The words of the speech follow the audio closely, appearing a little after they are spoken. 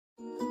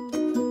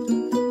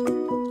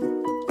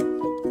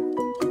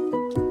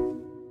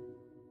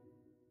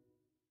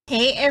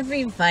Hey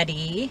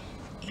everybody,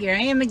 here I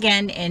am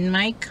again in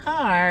my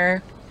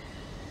car.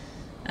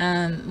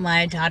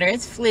 My daughter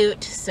is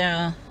flute, so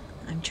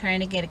I'm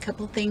trying to get a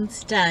couple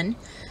things done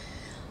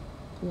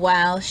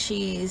while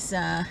she's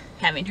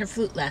having her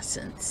flute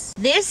lessons.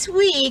 This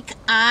week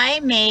I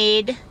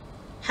made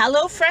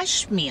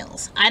HelloFresh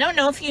meals. I don't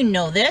know if you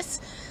know this,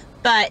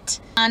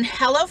 but on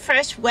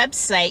HelloFresh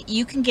website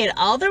you can get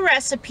all the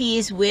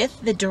recipes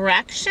with the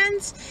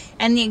directions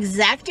and the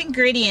exact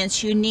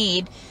ingredients you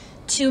need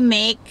to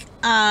make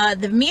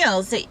the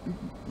meals that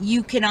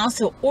you can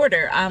also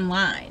order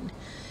online.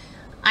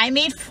 I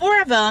made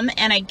 4 of them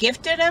and I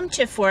gifted them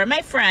to 4 of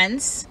my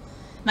friends.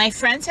 My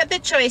friends had the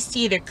choice to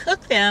either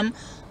cook them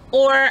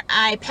or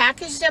I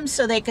packaged them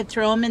so they could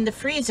throw them in the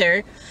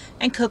freezer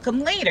and cook them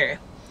later.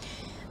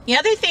 The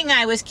other thing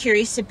I was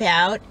curious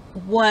about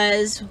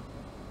was,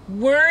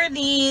 were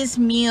these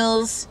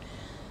meals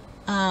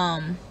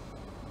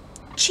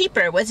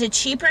cheaper? Was it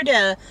cheaper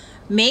to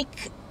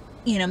make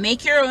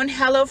your own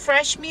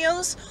HelloFresh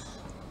meals,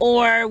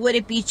 or would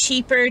it be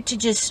cheaper to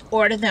just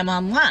order them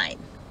online?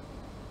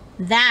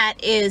 That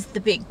is the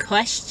big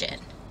question.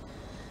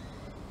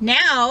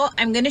 Now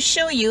I'm going to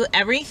show you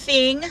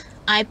everything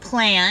I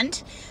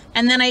planned,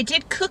 and then I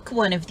did cook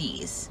one of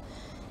these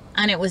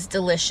and it was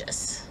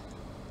delicious.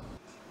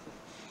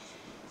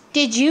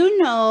 Did you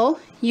know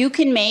you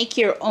can make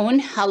your own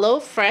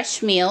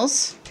HelloFresh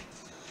meals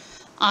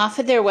off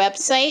of their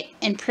website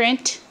and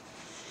print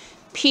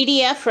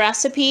PDF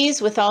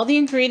recipes with all the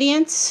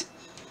ingredients,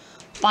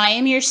 buy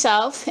them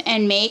yourself,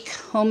 and make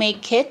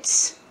homemade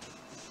kits?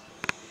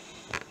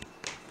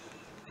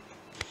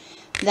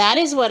 That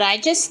is what I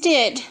just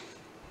did,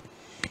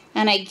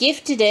 and I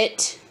gifted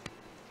it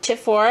to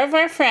 4 of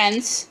our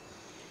friends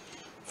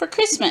for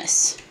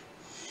Christmas.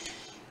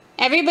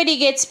 Everybody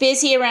gets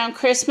busy around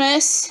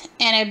Christmas,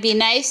 and it'd be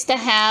nice to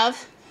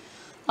have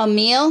a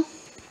meal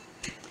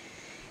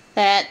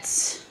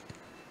that's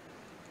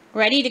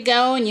ready to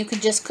go and you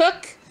can just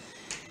cook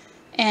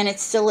and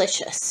it's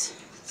delicious.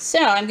 So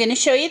I'm going to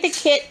show you the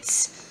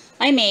kits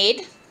I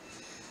made.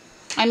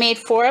 I made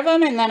 4 of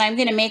them, and then I'm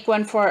going to make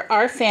one for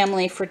our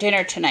family for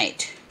dinner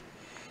tonight.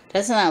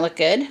 Doesn't that look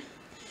good?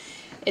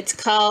 It's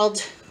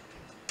called,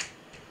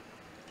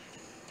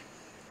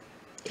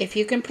 if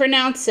you can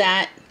pronounce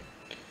that,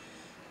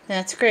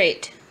 that's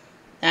great.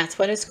 That's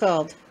what it's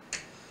called.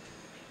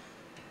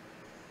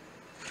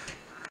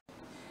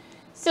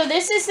 So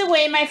this is the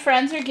way my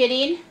friends are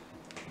getting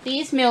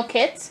these meal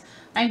kits.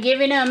 I'm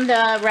giving them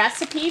the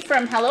recipe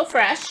from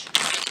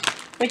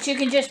HelloFresh, which you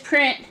can just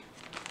print.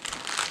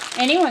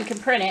 Anyone can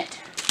print it.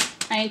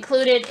 I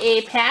included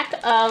a pack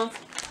of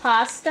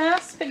pasta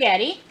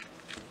spaghetti.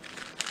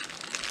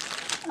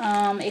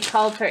 It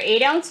called for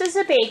 8 ounces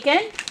of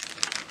bacon.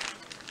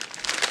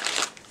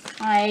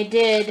 I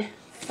did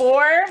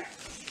 4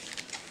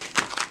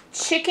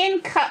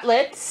 chicken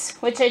cutlets,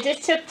 which I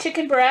just took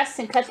chicken breasts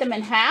and cut them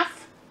in half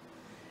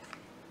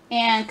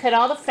and cut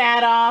all the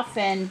fat off,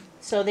 and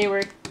so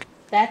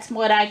that's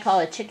what I call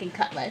a chicken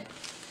cutlet.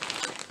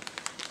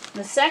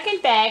 The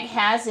second bag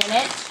has in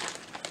it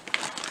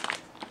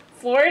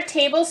 4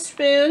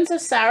 tablespoons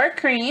of sour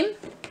cream,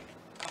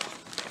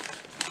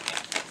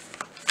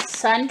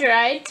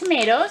 sun-dried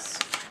tomatoes,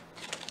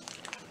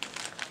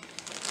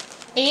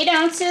 8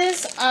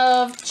 ounces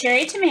of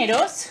cherry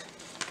tomatoes,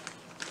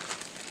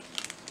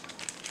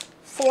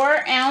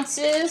 4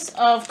 ounces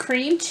of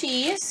cream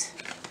cheese,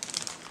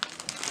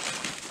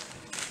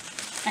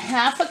 a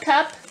half a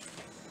cup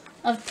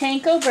of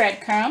panko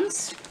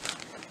breadcrumbs,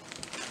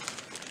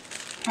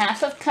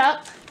 half a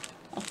cup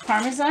of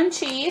Parmesan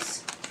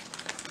cheese.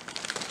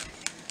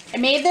 I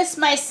made this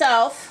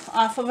myself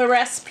off of a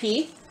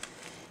recipe.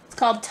 It's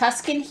called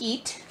Tuscan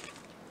Heat,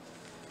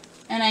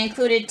 and I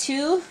included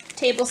 2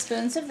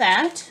 tablespoons of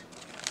that.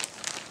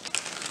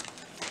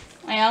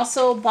 I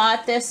also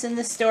bought this in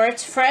the store.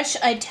 It's fresh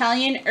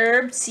Italian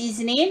herb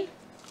seasoning,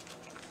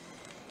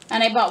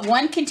 and I bought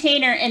 1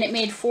 container and it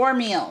made 4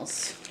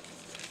 meals.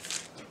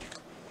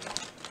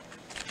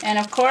 And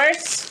of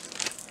course,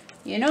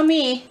 you know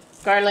me,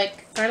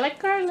 garlic, garlic,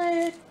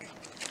 garlic.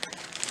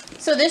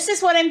 So this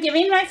is what I'm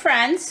giving my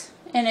friends,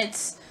 and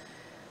it's,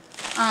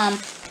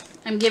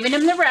 I'm giving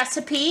them the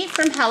recipe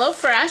from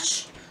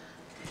HelloFresh,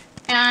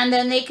 and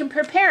then they can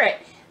prepare it.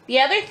 The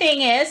other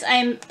thing is,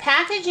 I'm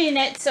packaging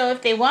it so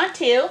if they want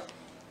to,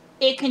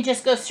 it can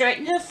just go straight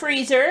into the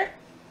freezer.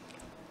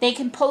 They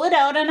can pull it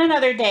out on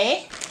another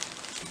day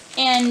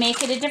and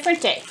make it a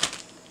different day.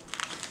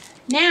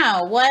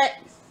 Now, what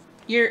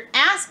you're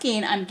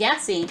asking, I'm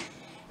guessing,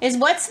 is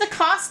what's the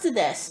cost of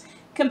this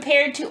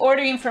compared to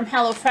ordering from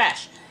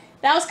HelloFresh?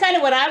 That was kind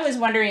of what I was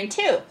wondering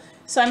too.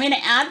 So I'm going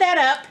to add that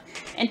up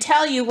and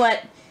tell you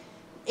what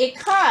it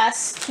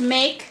costs to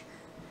make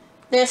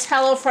this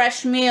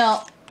HelloFresh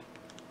meal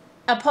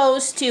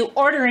opposed to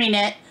ordering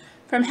it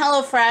from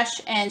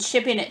HelloFresh and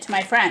shipping it to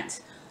my friends.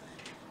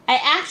 I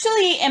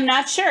actually am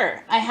not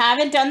sure. I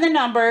haven't done the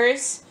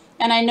numbers,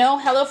 and I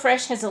know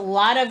HelloFresh has a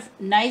lot of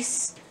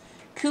nice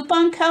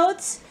coupon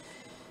codes.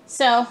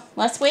 So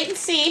let's wait and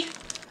see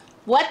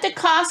what the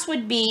cost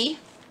would be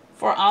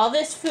for all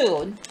this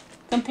food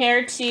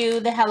compared to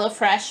the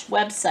HelloFresh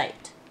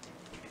website.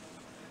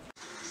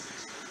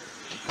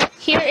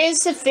 Here is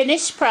the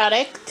finished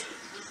product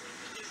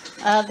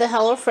of the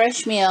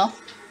HelloFresh meal.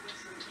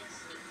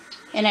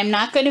 And I'm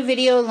not going to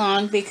video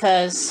long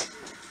because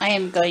I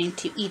am going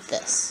to eat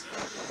this.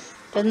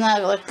 Doesn't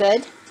that look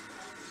good?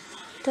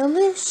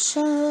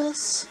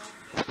 Delicious.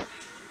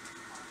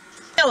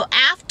 So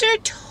after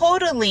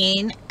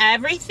totaling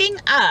everything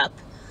up,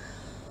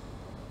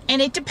 and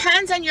it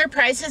depends on your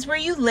prices where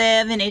you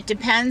live, and it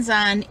depends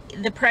on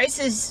the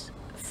prices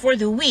for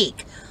the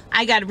week.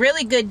 I got a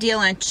really good deal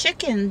on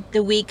chicken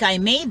the week I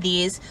made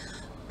these,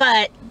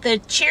 but the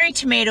cherry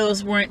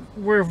tomatoes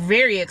were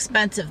very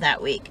expensive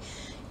that week.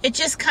 It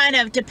just kind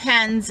of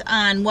depends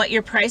on what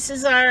your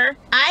prices are.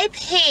 I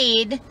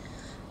paid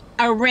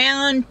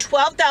around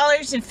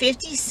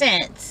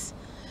 $12.50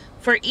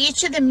 for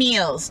each of the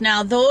meals.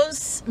 Now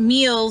those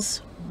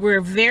meals were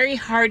very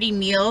hearty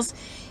meals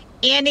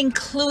and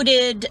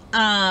included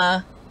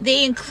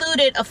they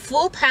included a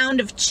full pound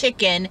of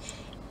chicken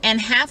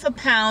and half a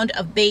pound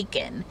of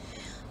bacon.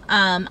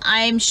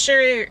 I'm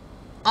sure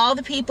all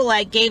the people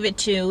I gave it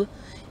to,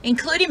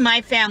 including my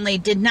family,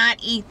 did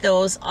not eat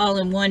those all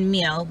in one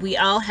meal. We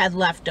all had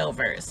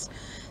leftovers.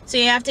 So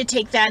you have to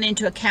take that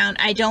into account.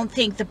 I don't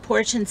think the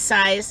portion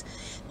size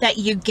that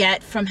you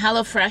get from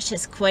HelloFresh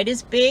is quite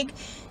as big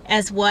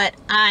as what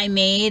I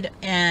made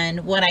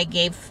and what I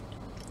gave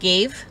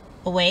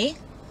away.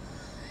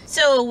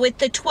 So with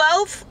the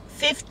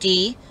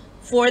 $12.50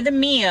 for the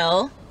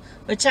meal,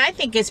 which I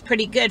think is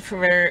pretty good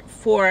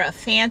for a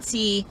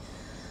fancy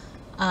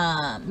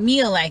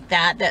meal like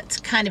that, that's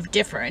kind of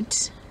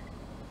different.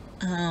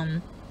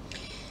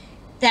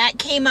 That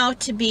came out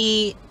to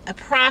be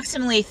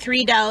approximately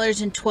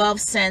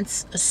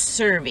 $3.12 a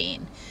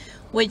serving,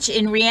 which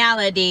in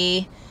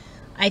reality,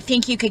 I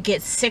think you could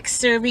get 6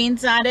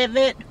 servings out of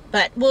it,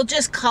 but we'll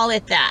just call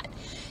it that.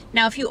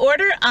 Now, if you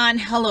order on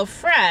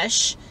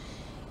HelloFresh,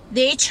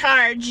 they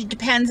charge,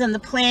 depends on the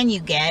plan you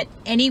get,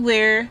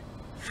 anywhere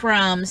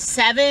from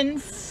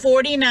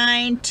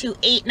 $7.49 to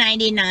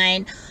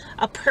 $8.99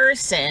 a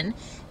person,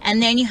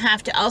 and then you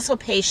have to also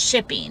pay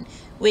shipping,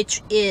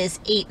 which is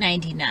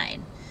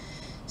 $8.99.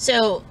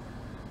 So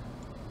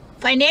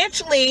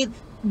financially,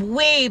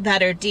 way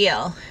better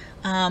deal.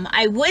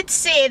 I would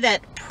say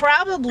that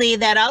probably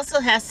that also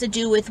has to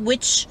do with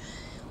which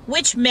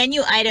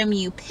menu item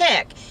you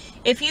pick.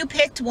 If you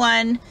picked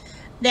one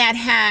that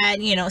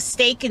had, you know,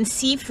 steak and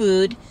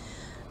seafood,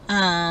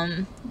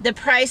 the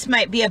price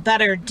might be a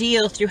better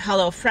deal through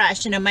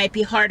HelloFresh, and it might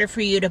be harder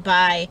for you to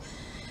buy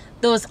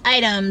those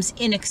items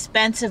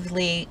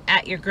inexpensively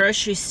at your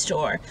grocery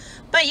store.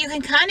 But you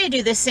can kind of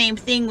do the same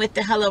thing with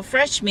the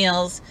HelloFresh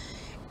meals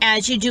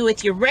as you do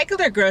with your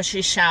regular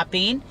grocery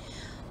shopping.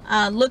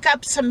 Look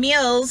up some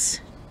meals,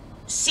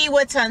 see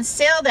what's on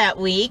sale that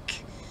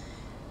week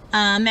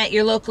at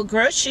your local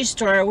grocery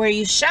store where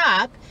you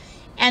shop,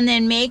 and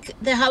then make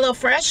the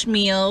HelloFresh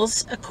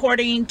meals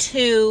according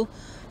to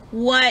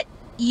what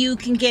you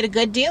can get a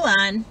good deal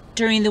on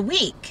during the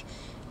week.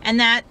 And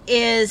that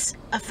is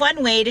a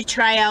fun way to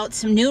try out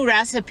some new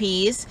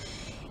recipes.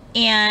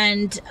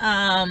 And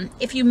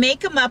if you make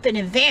them up in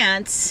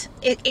advance,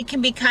 it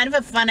can be kind of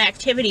a fun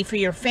activity for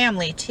your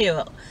family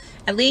too.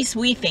 At least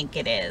we think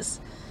it is.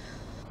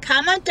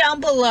 Comment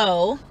down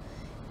below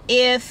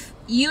if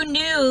you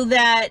knew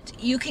that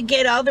you could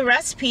get all the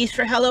recipes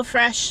for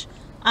HelloFresh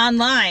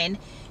online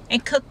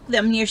and cook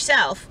them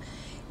yourself.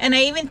 And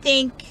I even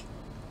think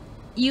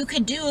you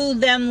could do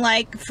them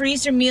like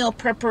freezer meal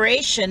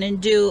preparation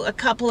and do a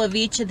couple of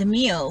each of the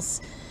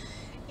meals.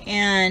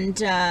 And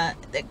that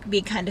could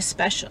be kind of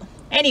special.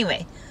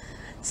 Anyway,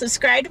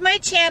 subscribe to my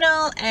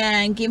channel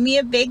and give me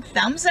a big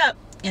thumbs up,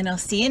 and I'll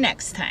see you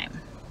next time.